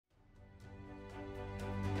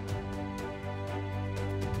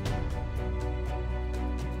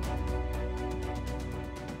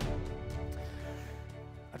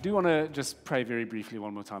do want to just pray very briefly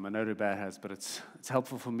one more time. I know Rubat has, but it's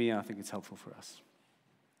helpful for me, and I think it's helpful for us.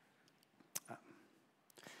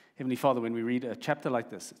 Heavenly Father, when we read a chapter like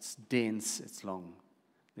this, it's dense, it's long.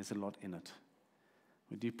 There's a lot in it.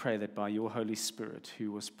 We do pray that by your Holy Spirit,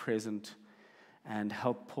 who was present and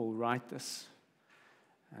helped Paul write this,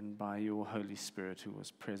 and by your Holy Spirit, who was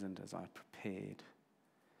present as I prepared,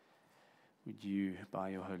 would you, by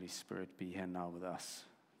your Holy Spirit, be here now with us,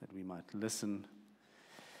 that we might listen,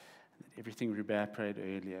 and that everything Rubat prayed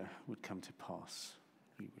earlier would come to pass.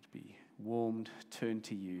 We would be warmed, turned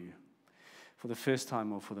to you for the first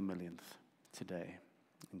time or for the millionth today.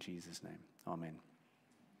 In Jesus' name, amen.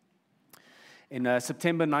 In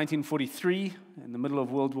September 1943, in the middle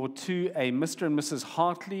of World War II, a Mr. and Mrs.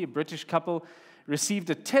 Hartley, a British couple, received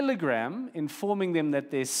a telegram informing them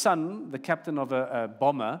that their son, the captain of a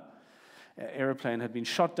bomber, aeroplane, had been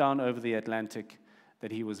shot down over the Atlantic,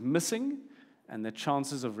 that he was missing, and the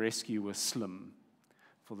chances of rescue were slim.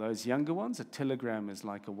 For those younger ones, a telegram is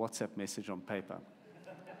like a WhatsApp message on paper.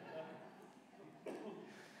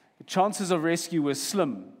 The chances of rescue were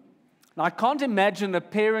slim. Now, I can't imagine a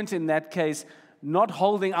parent in that case not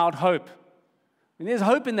holding out hope. When there's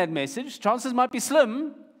hope in that message, chances might be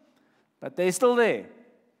slim, but they're still there.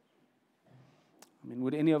 I mean,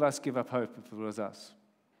 would any of us give up hope if it was us?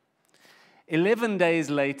 11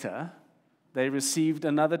 days later, they received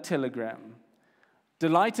another telegram.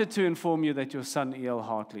 Delighted to inform you that your son, E.L.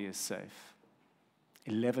 Hartley, is safe.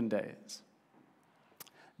 11 days.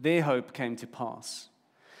 Their hope came to pass.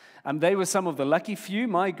 They were some of the lucky few.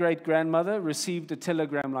 My great-grandmother received a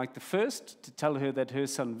telegram like the first to tell her that her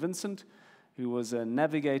son Vincent, who was a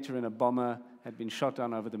navigator and a bomber, had been shot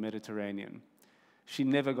down over the Mediterranean. She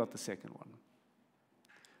never got the second one.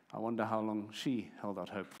 I wonder how long she held out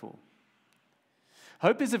hope for.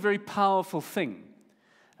 Hope is a very powerful thing.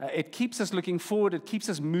 It keeps us looking forward. It keeps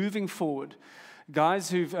us moving forward.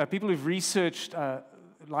 People who've researched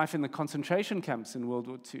life in the concentration camps in World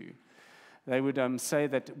War II, they would say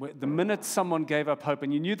that the minute someone gave up hope,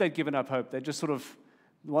 and you knew they'd given up hope, they just sort of,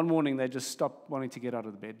 one morning they just stopped wanting to get out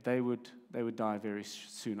of the bed. They would die very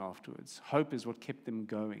soon afterwards. Hope is what kept them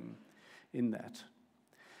going in that.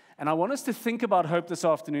 And I want us to think about hope this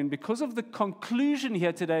afternoon because of the conclusion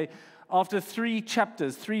here today after 3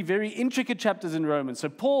 chapters, 3 very intricate chapters in Romans. So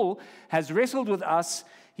Paul has wrestled with us.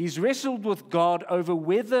 He's wrestled with God over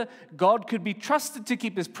whether God could be trusted to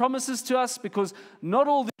keep his promises to us, because not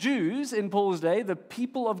all the Jews in Paul's day, the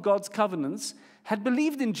people of God's covenants, had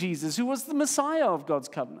believed in Jesus, who was the Messiah of God's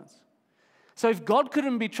covenants. So if God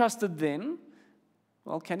couldn't be trusted then,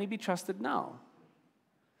 well, can he be trusted now?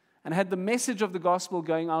 And had the message of the gospel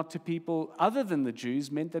going out to people other than the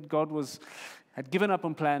Jews meant that God had given up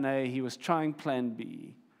on plan A, he was trying plan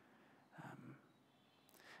B.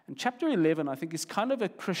 And chapter 11, I think, is kind of a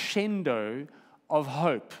crescendo of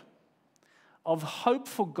hope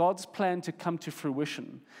for God's plan to come to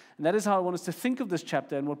fruition. And that is how I want us to think of this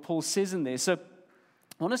chapter and what Paul says in there. So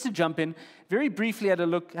I want us to jump in very briefly, have a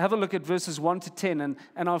look at verses 1 to 10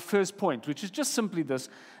 and our first point, which is just simply this,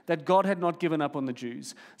 that God had not given up on the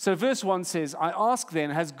Jews. So verse 1 says, I ask then,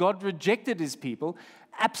 has God rejected his people?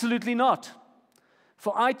 Absolutely not.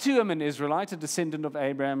 For I too am an Israelite, a descendant of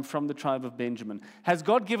Abraham from the tribe of Benjamin. Has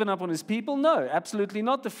God given up on his people? No, absolutely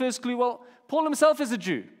not. The first clue, well, Paul himself is a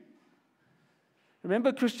Jew.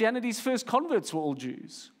 Remember, Christianity's first converts were all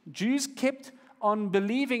Jews. Jews kept on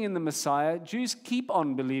believing in the Messiah. Jews keep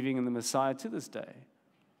on believing in the Messiah to this day.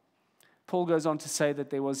 Paul goes on to say that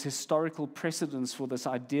there was historical precedence for this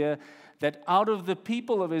idea that out of the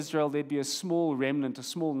people of Israel, there'd be a small remnant, a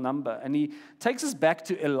small number. And he takes us back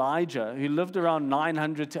to Elijah, who lived around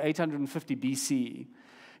 900 to 850 BC,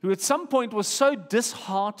 who at some point was so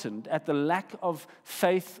disheartened at the lack of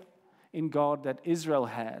faith in God that Israel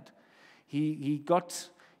had. He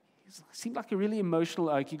seemed like a really emotional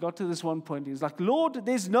oak. He got to this one point. He was like, Lord,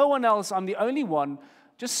 there's no one else. I'm the only one.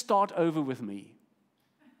 Just start over with me.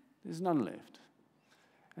 There's none left.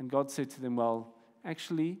 And God said to them, well,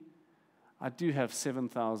 actually, I do have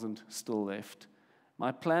 7,000 still left.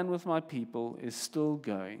 My plan with my people is still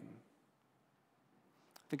going.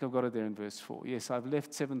 I think I've got it there in verse 4. Yes, I've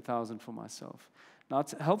left 7,000 for myself. Now,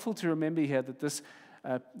 it's helpful to remember here that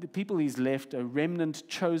the people he's left, a remnant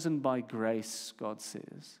chosen by grace, God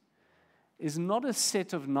says, is not a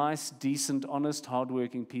set of nice, decent, honest,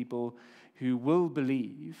 hardworking people who will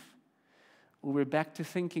believe. Or we're back to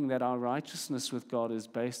thinking that our righteousness with God is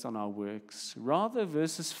based on our works. Rather,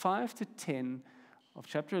 verses 5 to 10 of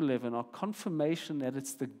chapter 11 are confirmation that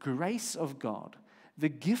it's the grace of God, the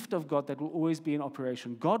gift of God that will always be in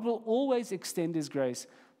operation. God will always extend his grace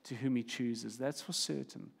to whom he chooses. That's for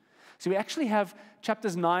certain. So we actually have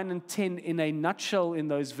chapters 9 and 10 in a nutshell in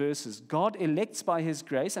those verses. God elects by his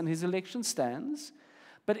grace, and his election stands,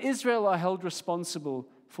 but Israel are held responsible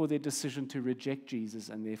for their decision to reject Jesus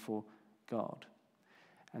and therefore God.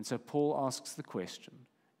 And so Paul asks the question,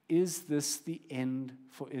 is this the end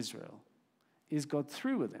for Israel? Is God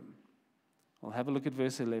through with them? Well, have a look at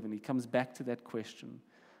verse 11. He comes back to that question.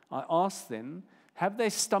 I ask then, have they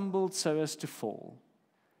stumbled so as to fall?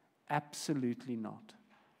 Absolutely not.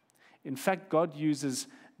 In fact, God uses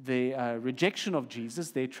their rejection of Jesus,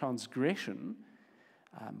 their transgression,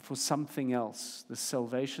 for something else, the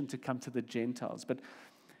salvation to come to the Gentiles. But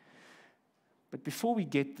before we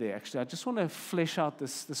get there, actually, I just want to flesh out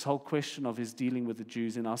this whole question of his dealing with the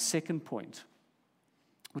Jews in our second point,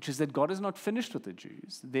 which is that God is not finished with the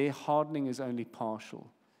Jews. Their hardening is only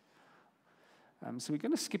partial. So we're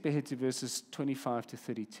going to skip ahead to verses 25 to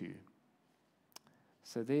 32.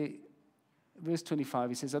 So there, verse 25,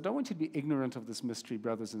 he says, I don't want you to be ignorant of this mystery,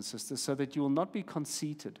 brothers and sisters, so that you will not be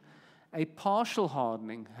conceited. A partial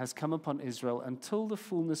hardening has come upon Israel until the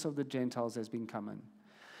fullness of the Gentiles has been come in.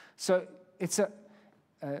 So it's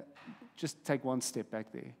just take one step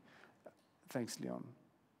back there. Thanks, Leon.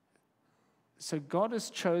 So God has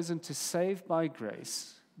chosen to save by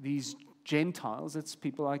grace these Gentiles, it's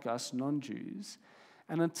people like us, non-Jews,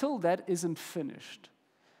 and until that isn't finished,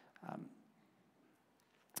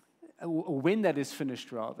 or when that is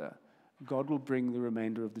finished rather, God will bring the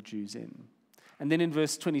remainder of the Jews in. And then in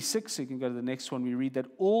verse 26, so you can go to the next one, we read that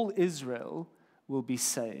all Israel will be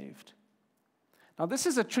saved. Now, this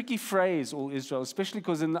is a tricky phrase, all Israel, especially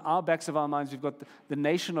because in our backs of our minds, we've got the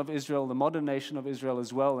nation of Israel, the modern nation of Israel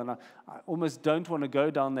as well. And I almost don't want to go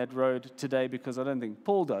down that road today because I don't think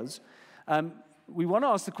Paul does. We want to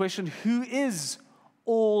ask the question, who is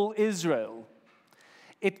all Israel?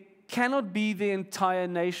 It cannot be the entire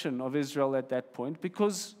nation of Israel at that point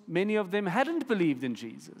because many of them hadn't believed in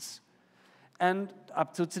Jesus. And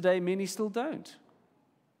up till today, many still don't.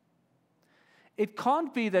 It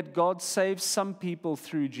can't be that God saves some people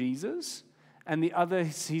through Jesus and the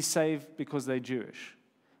others he saved because they're Jewish.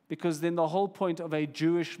 Because then the whole point of a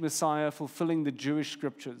Jewish Messiah fulfilling the Jewish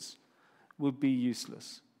scriptures would be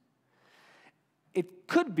useless. It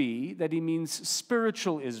could be that he means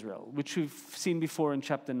spiritual Israel, which we've seen before in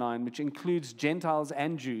chapter 9, which includes Gentiles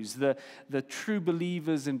and Jews, the true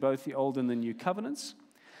believers in both the Old and the New covenants.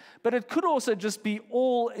 But it could also just be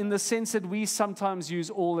all in the sense that we sometimes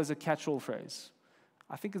use all as a catch-all phrase.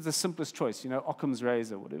 I think it's the simplest choice. Occam's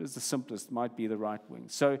razor, whatever is the simplest might be the right wing.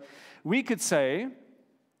 So we could say,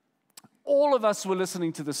 all of us were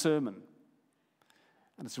listening to the sermon.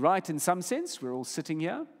 And it's right in some sense. We're all sitting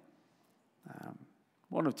here.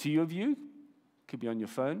 One or two of you could be on your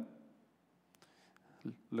phone,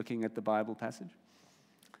 looking at the Bible passage.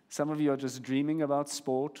 Some of you are just dreaming about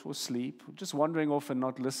sport or sleep, or just wandering off and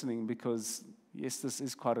not listening because, yes, this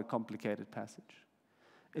is quite a complicated passage.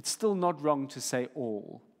 It's still not wrong to say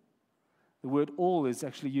all. The word all is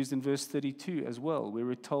actually used in verse 32 as well, where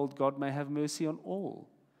we're told God may have mercy on all.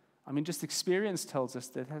 I mean, just experience tells us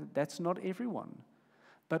that that's not everyone.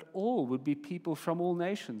 But all would be people from all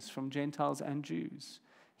nations, from Gentiles and Jews.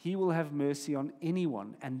 He will have mercy on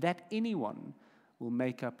anyone, and that anyone will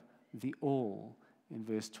make up the all in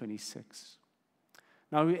verse 26.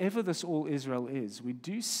 Now, whoever this all Israel is, we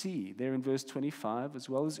do see there in verse 25, as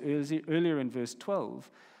well as earlier in verse 12,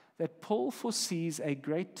 that Paul foresees a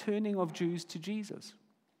great turning of Jews to Jesus.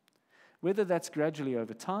 Whether that's gradually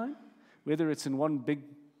over time, whether it's in one big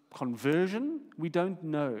conversion, we don't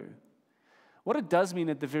know. What it does mean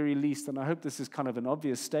at the very least, and I hope this is kind of an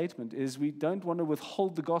obvious statement, is we don't want to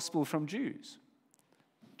withhold the gospel from Jews,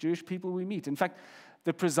 Jewish people we meet. In fact,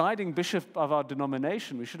 the presiding bishop of our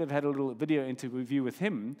denomination, we should have had a little video interview with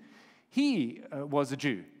him. He was a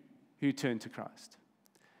Jew who turned to Christ.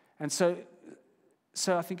 And so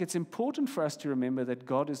I think it's important for us to remember that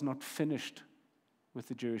God is not finished with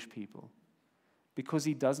the Jewish people because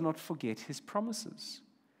he does not forget his promises.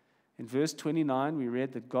 In verse 29, we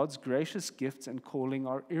read that God's gracious gifts and calling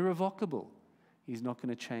are irrevocable. He's not going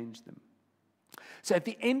to change them. So at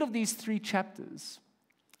the end of these 3 chapters,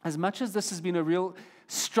 as much as this has been a real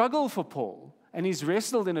struggle for Paul, and he's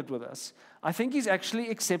wrestled in it with us, I think he's actually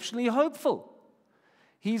exceptionally hopeful.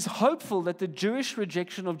 He's hopeful that the Jewish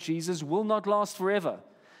rejection of Jesus will not last forever,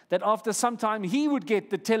 that after some time he would get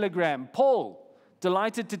the telegram, Paul,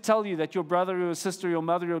 delighted to tell you that your brother, your sister, your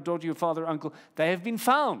mother, your daughter, your father, uncle, they have been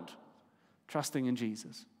found, trusting in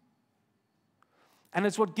Jesus. And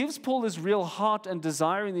it's what gives Paul this real heart and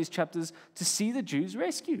desire in these chapters to see the Jews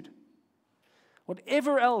rescued.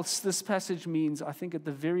 Whatever else this passage means, I think at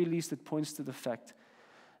the very least it points to the fact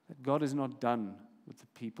that God is not done with the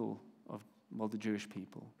people Well, the Jewish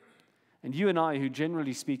people. And you and I, who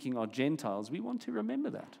generally speaking are Gentiles, we want to remember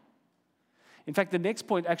that. In fact, the next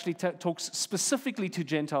point actually talks specifically to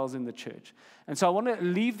Gentiles in the church. And so I want to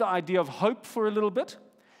leave the idea of hope for a little bit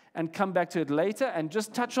and come back to it later and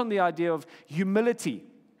just touch on the idea of humility.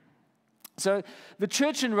 So the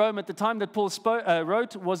church in Rome at the time that Paul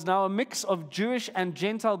wrote was now a mix of Jewish and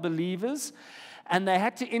Gentile believers, and they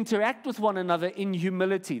had to interact with one another in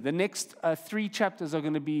humility. The next 3 chapters are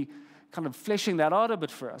going to be kind of fleshing that out a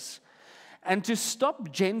bit for us. And to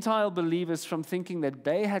stop Gentile believers from thinking that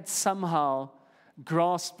they had somehow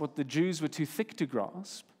grasped what the Jews were too thick to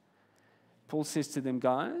grasp, Paul says to them,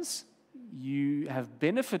 guys, you have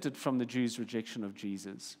benefited from the Jews' rejection of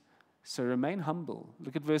Jesus, so remain humble.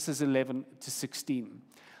 Look at verses 11 to 16.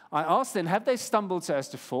 I asked then, have they stumbled so as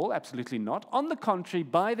to fall? Absolutely not. On the contrary,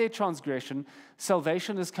 by their transgression,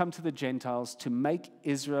 salvation has come to the Gentiles to make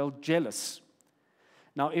Israel jealous.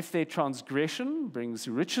 Now, if their transgression brings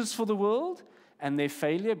riches for the world, and their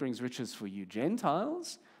failure brings riches for you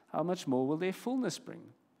Gentiles, how much more will their fullness bring?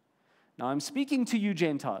 Now, I'm speaking to you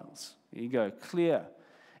Gentiles. There you go, clear.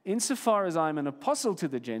 Insofar as I'm an apostle to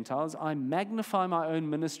the Gentiles, I magnify my own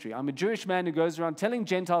ministry. I'm a Jewish man who goes around telling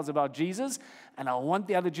Gentiles about Jesus, and I want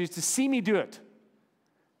the other Jews to see me do it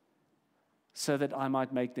so that I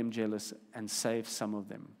might make them jealous and save some of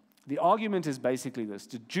them. The argument is basically this.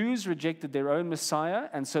 The Jews rejected their own Messiah,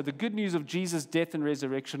 and so the good news of Jesus' death and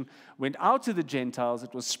resurrection went out to the Gentiles.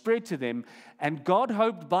 It was spread to them, and God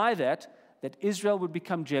hoped by that Israel would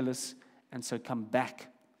become jealous and so come back.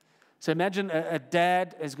 So imagine a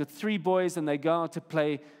dad has got 3 boys, and they go out to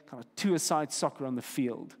play kind of 2-a-side soccer on the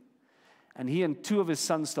field. And he and 2 of his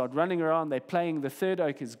sons start running around. They're playing. The third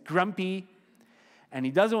oak is grumpy, and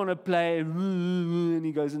he doesn't want to play, and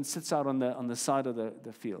he goes and sits out on the side of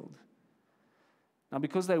the field. Now,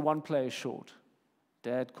 because they're 1 player short,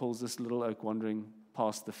 Dad calls this little oak wandering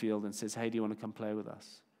past the field and says, hey, do you want to come play with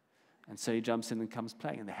us? And so he jumps in and comes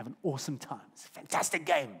playing, and they have an awesome time. It's a fantastic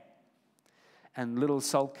game. And little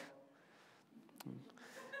Sulk,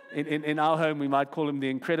 in our home, we might call him the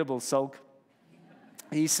Incredible Sulk.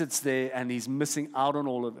 He sits there, and he's missing out on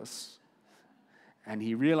all of this. And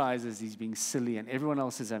he realizes he's being silly and everyone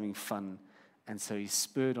else is having fun. And so he's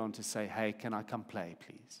spurred on to say, hey, can I come play,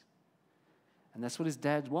 please? And that's what his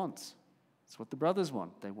dad wants. That's what the brothers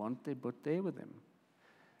want. They want their butt there with them.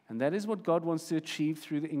 And that is what God wants to achieve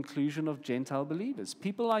through the inclusion of Gentile believers.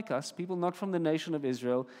 People like us, people not from the nation of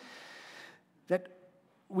Israel, that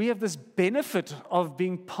we have this benefit of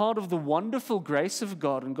being part of the wonderful grace of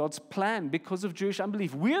God and God's plan because of Jewish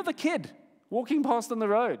unbelief. We're the kid walking past on the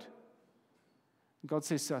road. God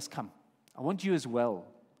says to us, come, I want you as well.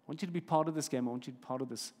 I want you to be part of this game. I want you to be part of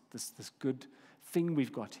this good thing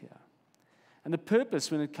we've got here. And the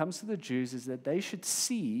purpose when it comes to the Jews is that they should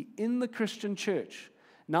see in the Christian church,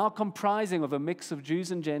 now comprising of a mix of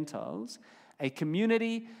Jews and Gentiles, a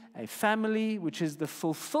community, a family, which is the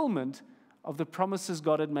fulfillment of the promises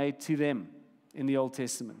God had made to them in the Old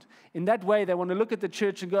Testament. In that way, they want to look at the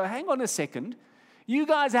church and go, hang on a second, you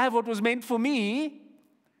guys have what was meant for me.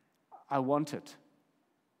 I want it.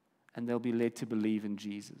 And they'll be led to believe in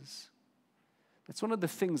Jesus. That's one of the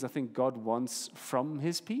things I think God wants from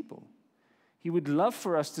his people. He would love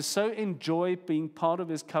for us to so enjoy being part of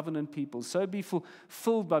his covenant people, so be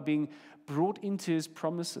fulfilled by being brought into his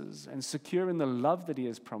promises and secure in the love that he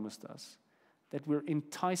has promised us, that we're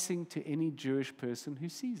enticing to any Jewish person who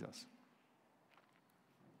sees us.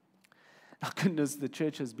 Now, goodness, the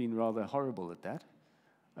church has been rather horrible at that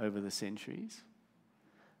over the centuries.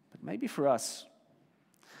 But maybe for us,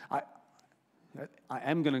 I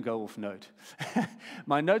am going to go off note.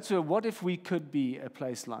 My notes were, what if we could be a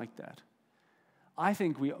place like that? I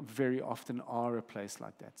think we very often are a place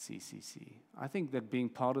like that, CCC. I think that being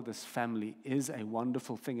part of this family is a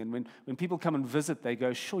wonderful thing. And when people come and visit, they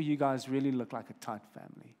go, sure, you guys really look like a tight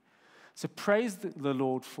family. So praise the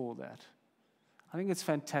Lord for that. I think it's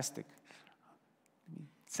fantastic. Let me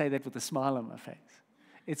say that with a smile on my face.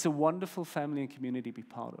 It's a wonderful family and community to be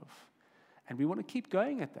part of. And we want to keep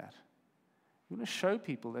going at that. We want to show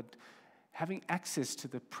people that having access to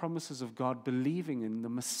the promises of God, believing in the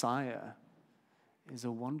Messiah, is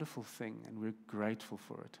a wonderful thing, and we're grateful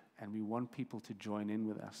for it, and we want people to join in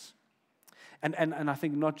with us. And I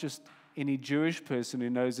think not just any Jewish person who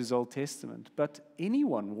knows his Old Testament, but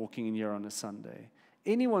anyone walking in here on a Sunday,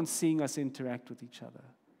 anyone seeing us interact with each other.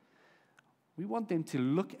 We want them to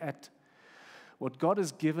look at what God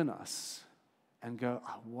has given us and go,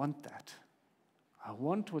 I want that. I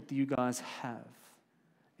want what you guys have.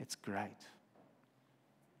 It's great.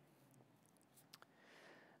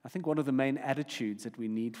 I think one of the main attitudes that we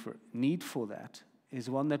need for that is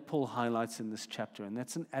one that Paul highlights in this chapter, and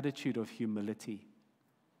that's an attitude of humility.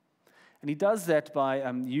 And he does that by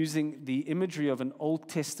using the imagery of an Old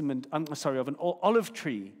Testament, of an olive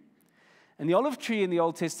tree. And the olive tree in the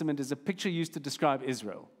Old Testament is a picture used to describe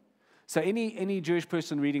Israel. So any Jewish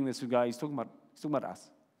person reading this would go, he's talking about us.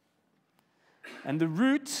 And the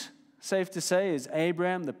root, safe to say, is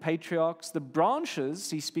Abraham, the patriarchs. The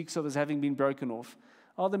branches he speaks of as having been broken off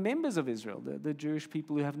are the members of Israel, the Jewish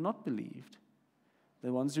people who have not believed,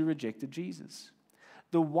 the ones who rejected Jesus.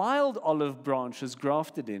 The wild olive branches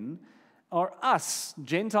grafted in are us,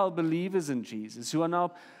 Gentile believers in Jesus, who are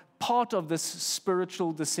now part of this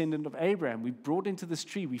spiritual descendant of Abraham. We brought into this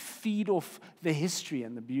tree. We feed off the history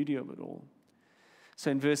and the beauty of it all.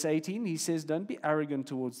 So in verse 18, he says, don't be arrogant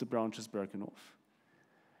towards the branches broken off.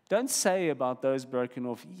 Don't say about those broken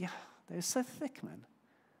off, yeah, they're so thick, man.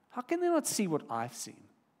 How can they not see what I've seen?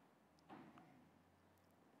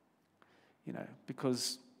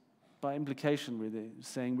 Because by implication, we're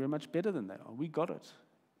saying we're much better than they are. We got it.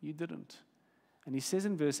 You didn't. And he says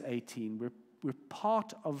in verse 18, we're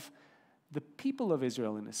part of the people of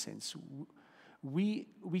Israel in a sense. We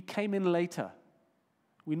came in later.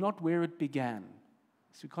 We're not where it began.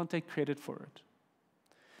 So we can't take credit for it.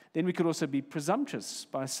 Then we could also be presumptuous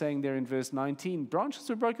by saying there in verse 19, branches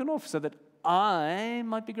were broken off so that I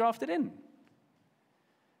might be grafted in.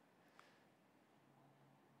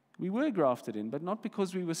 We were grafted in, but not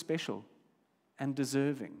because we were special and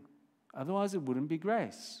deserving. Otherwise, it wouldn't be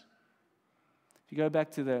grace. If you go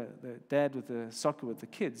back to the dad with the soccer with the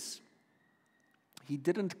kids, he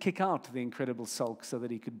didn't kick out the incredible sulk so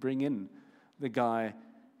that he could bring in the guy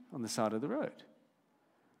on the side of the road.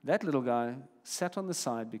 That little guy sat on the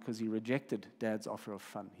side because he rejected dad's offer of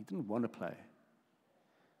fun. He didn't want to play.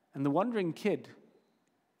 And the wandering kid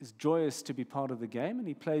is joyous to be part of the game, and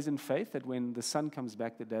he plays in faith that when the son comes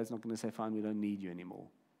back, the dad's not going to say, fine, we don't need you anymore.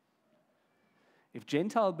 If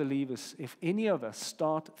Gentile believers, if any of us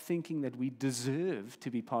start thinking that we deserve to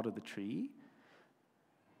be part of the tree,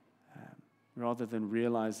 rather than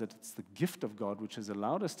realize that it's the gift of God which has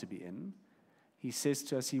allowed us to be in, he says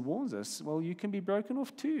to us, he warns us, well, you can be broken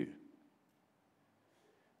off too.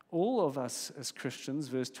 All of us as Christians,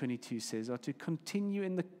 verse 22 says, are to continue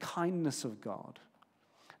in the kindness of God.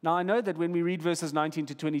 Now, I know that when we read verses 19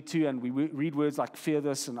 to 22 and we read words like fear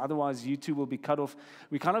this and otherwise you too will be cut off,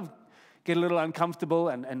 we kind of get a little uncomfortable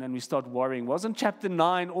and we start worrying. Wasn't chapter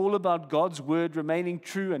 9 all about God's word remaining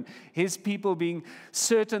true and his people being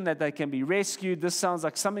certain that they can be rescued? This sounds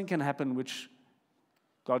like something can happen which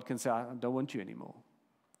God can say, I don't want you anymore.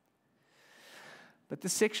 But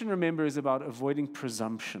this section, remember, is about avoiding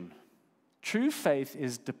presumption. True faith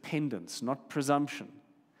is dependence, not presumption.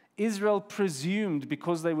 Israel presumed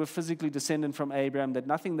because they were physically descendant from Abraham that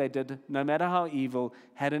nothing they did, no matter how evil,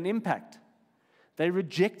 had an impact. They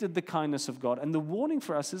rejected the kindness of God. And the warning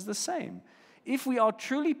for us is the same. If we are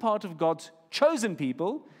truly part of God's chosen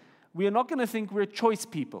people, we are not going to think we're choice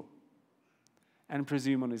people and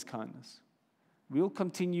presume on his kindness. We'll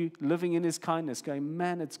continue living in his kindness, going,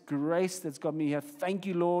 man, it's grace that's got me here. Thank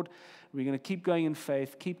you, Lord. We're going to keep going in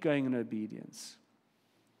faith, keep going in obedience.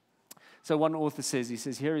 So one author says,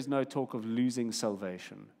 here is no talk of losing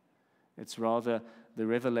salvation. It's rather the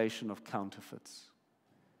revelation of counterfeits.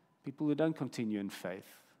 People who don't continue in faith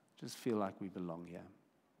just feel like we belong here.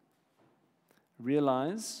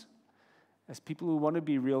 Realize, as people who want to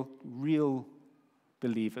be real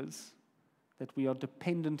believers, that we are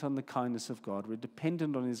dependent on the kindness of God. We're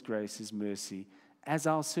dependent on his grace, his mercy, as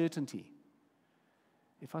our certainty.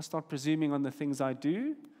 If I start presuming on the things I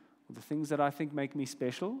do, or the things that I think make me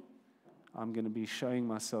special, I'm going to be showing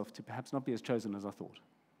myself to perhaps not be as chosen as I thought.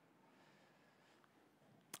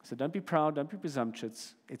 So don't be proud, don't be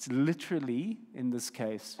presumptuous. It's literally, in this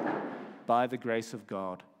case, by the grace of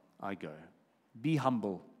God, I go. Be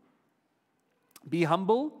humble. Be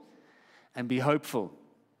humble and be hopeful.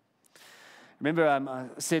 Remember, I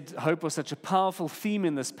said hope was such a powerful theme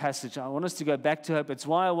in this passage. I want us to go back to hope. It's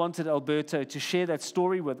why I wanted Alberto to share that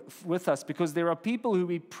story with us, because there are people who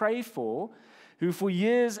we pray for, who for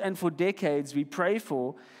years and for decades we pray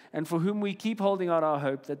for, and for whom we keep holding out our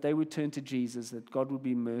hope that they would turn to Jesus, that God would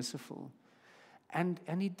be merciful. And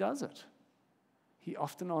he does it. He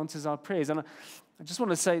often answers our prayers. And I just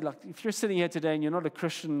want to say, if you're sitting here today and you're not a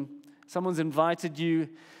Christian, someone's invited you,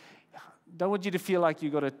 don't want you to feel like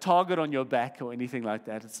you've got a target on your back or anything like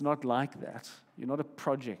that. It's not like that. You're not a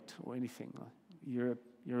project or anything. You're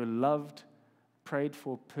a loved, prayed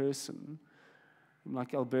for person.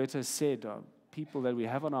 Like Alberto said, people that we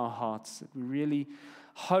have on our hearts, that we really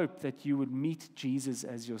hope that you would meet Jesus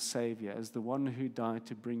as your Savior, as the one who died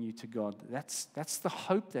to bring you to God. That's the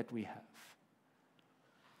hope that we have.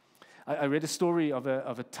 I read a story of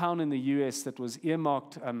a town in the US that was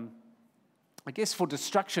earmarked, I guess, for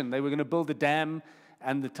destruction. They were going to build a dam,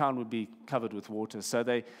 and the town would be covered with water. So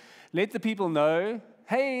they let the people know,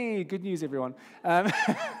 hey, good news, everyone.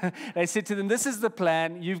 They said to them, this is the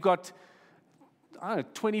plan. You've got, I don't know,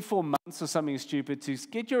 24 months or something stupid to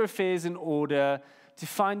get your affairs in order, to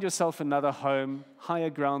find yourself another home, higher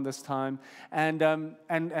ground this time, and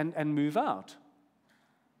move out.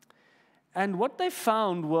 And what they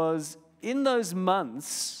found was, in those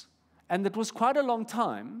months, and it was quite a long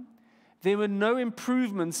time, there were no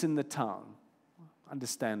improvements in the town,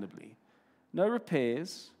 understandably. No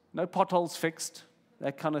repairs, no potholes fixed,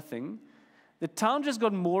 that kind of thing. The town just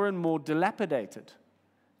got more and more dilapidated.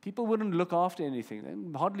 People wouldn't look after anything. They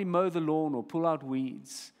didn't hardly mow the lawn or pull out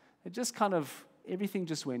weeds. It just kind of, everything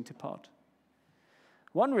just went apart.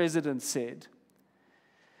 One resident said,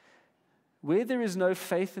 where there is no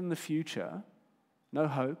faith in the future, no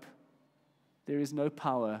hope, there is no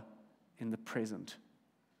power in the present.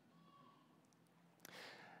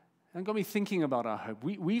 And got me thinking about our hope.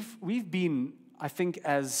 We've been, I think,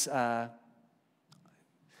 as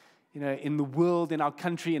in the world, in our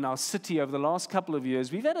country, in our city over the last couple of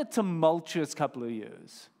years, we've had a tumultuous couple of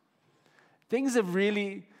years. Things have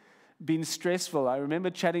really been stressful. I remember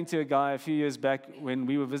chatting to a guy a few years back when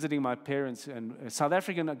we were visiting my parents, and a South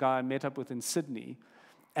African guy I met up with in Sydney,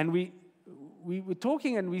 and we were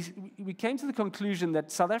talking, and we came to the conclusion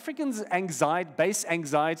that South Africans' base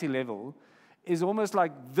anxiety level is almost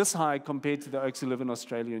like this high compared to the oaks who live in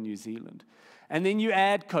Australia and New Zealand. And then you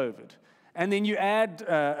add COVID, and then you add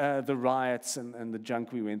the riots and the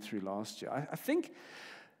junk we went through last year. I think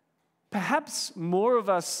perhaps more of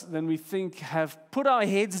us than we think have put our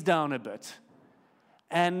heads down a bit.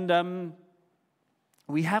 And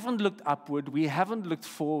we haven't looked upward. We haven't looked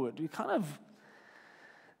forward. We kind of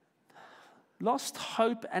lost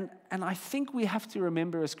hope. And I think we have to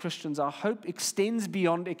remember as Christians, our hope extends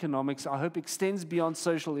beyond economics. Our hope extends beyond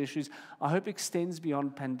social issues. Our hope extends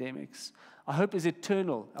beyond pandemics. Our hope is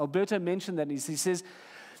eternal. Alberto mentioned that. He said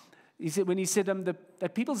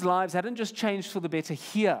that people's lives hadn't just changed for the better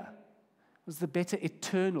here. It was the better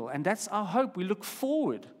eternal. And that's our hope. We look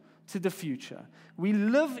forward to the future. We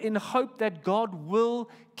live in hope that God will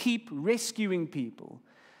keep rescuing people,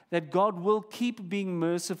 that God will keep being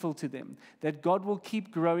merciful to them, that God will keep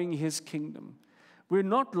growing His kingdom. We're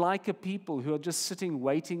not like a people who are just sitting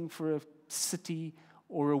waiting for a city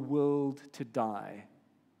or a world to die,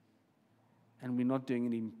 and we're not doing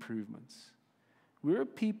any improvements. We're a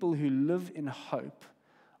people who live in hope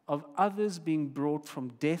of others being brought from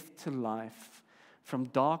death to life, from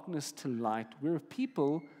darkness to light. We're a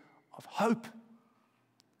people of hope.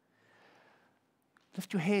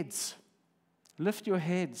 Lift your heads. Lift your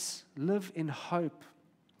heads. Live in hope.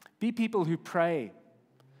 Be people who pray.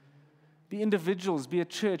 Be individuals. Be a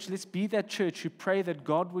church. Let's be that church who pray that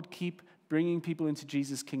God would keep bringing people into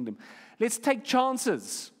Jesus' kingdom. Let's take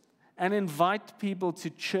chances and invite people to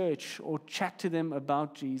church or chat to them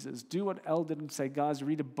about Jesus. Do what Elle did and say, guys,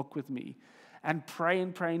 read a book with me. And pray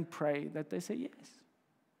and pray and pray that they say yes.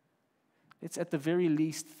 Let's at the very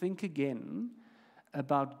least think again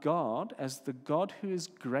about God as the God who is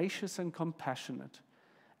gracious and compassionate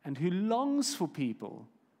and who longs for people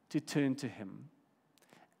to turn to Him,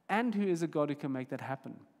 and who is a God who can make that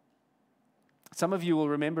happen. Some of you will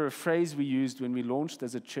remember a phrase we used when we launched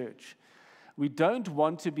as a church. We don't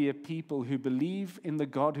want to be a people who believe in the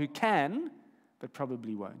God who can, but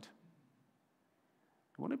probably won't.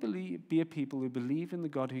 We want to be a people who believe in the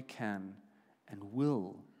God who can and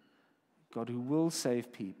will. God who will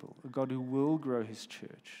save people. A God who will grow His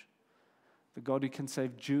church. The God who can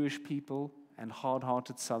save Jewish people and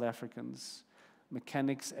hard-hearted South Africans.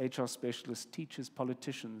 Mechanics, HR specialists, teachers,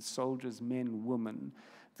 politicians, soldiers, men, women.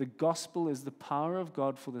 The gospel is the power of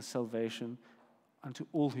God for the salvation unto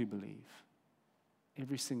all who believe.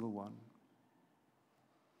 Every single one.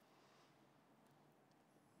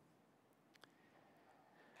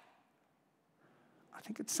 I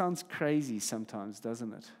think it sounds crazy sometimes,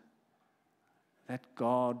 doesn't it? That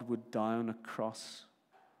God would die on a cross,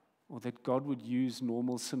 or that God would use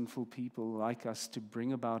normal sinful people like us to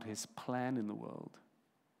bring about His plan in the world.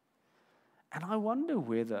 And I wonder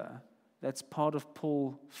whether that's part of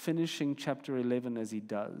Paul finishing chapter 11 as he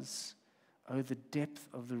does. Oh, the depth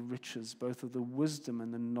of the riches, both of the wisdom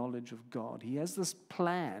and the knowledge of God. He has this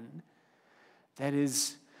plan that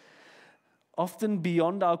is often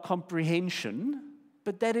beyond our comprehension,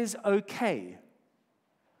 but that is okay.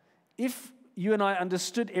 If you and I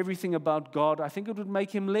understood everything about God, I think it would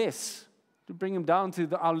make Him less, to bring Him down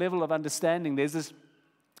to our level of understanding. There's this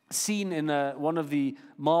scene in one of the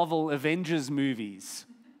Marvel Avengers movies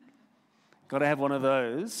Got to have one of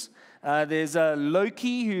those. There's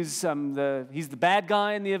Loki, who's he's the bad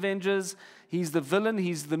guy in the Avengers. He's the villain.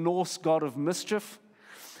 He's the Norse god of mischief.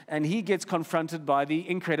 And he gets confronted by the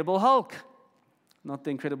Incredible Hulk. Not the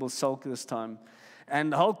Incredible Sulk this time.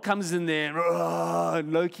 And Hulk comes in there,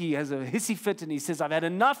 and Loki has a hissy fit, and he says, I've had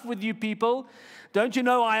enough with you people. Don't you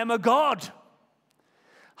know I am a god?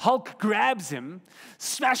 Hulk grabs him,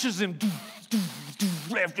 smashes him,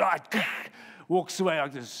 left, right, walks away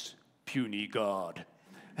like this puny god.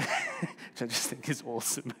 Which I just think is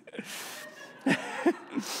awesome.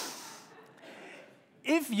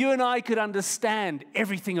 If you and I could understand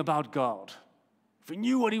everything about God, if we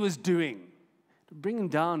knew what he was doing, to bring him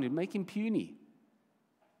down, to make him puny.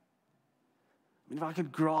 If I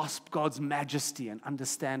could grasp God's majesty and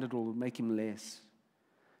understand it all, it would make him less.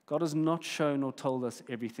 God has not shown or told us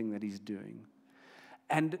everything that he's doing.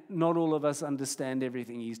 And not all of us understand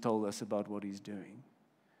everything he's told us about what he's doing.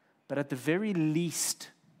 But at the very least,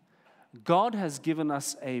 God has given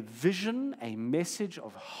us a vision, a message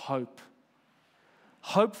of hope.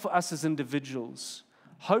 Hope for us as individuals.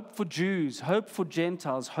 Hope for Jews. Hope for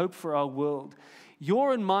Gentiles. Hope for our world.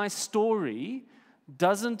 Your and my story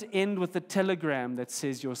doesn't end with a telegram that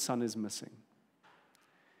says your son is missing.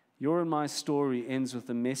 Your and my story ends with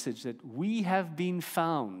the message that we have been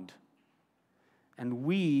found and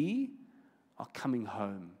we are coming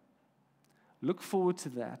home. Look forward to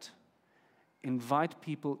that. Invite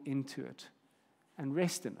people into it and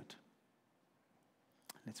rest in it.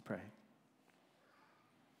 Let's pray.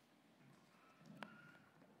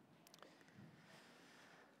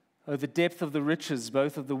 Oh, the depth of the riches,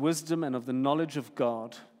 both of the wisdom and of the knowledge of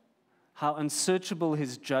God, how unsearchable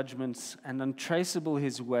his judgments and untraceable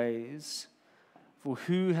his ways. For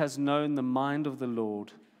who has known the mind of the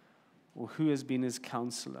Lord, or who has been his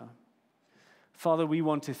counselor? Father, we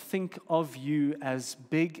want to think of you as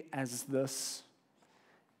big as this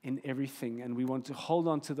in everything, and we want to hold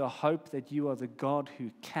on to the hope that you are the God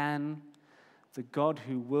who can, the God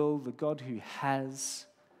who will, the God who has,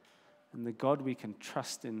 and the God we can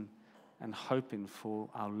trust in and hope in for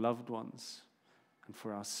our loved ones and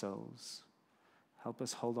for ourselves. Help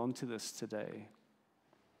us hold on to this today.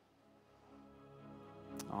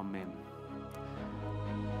 Amen.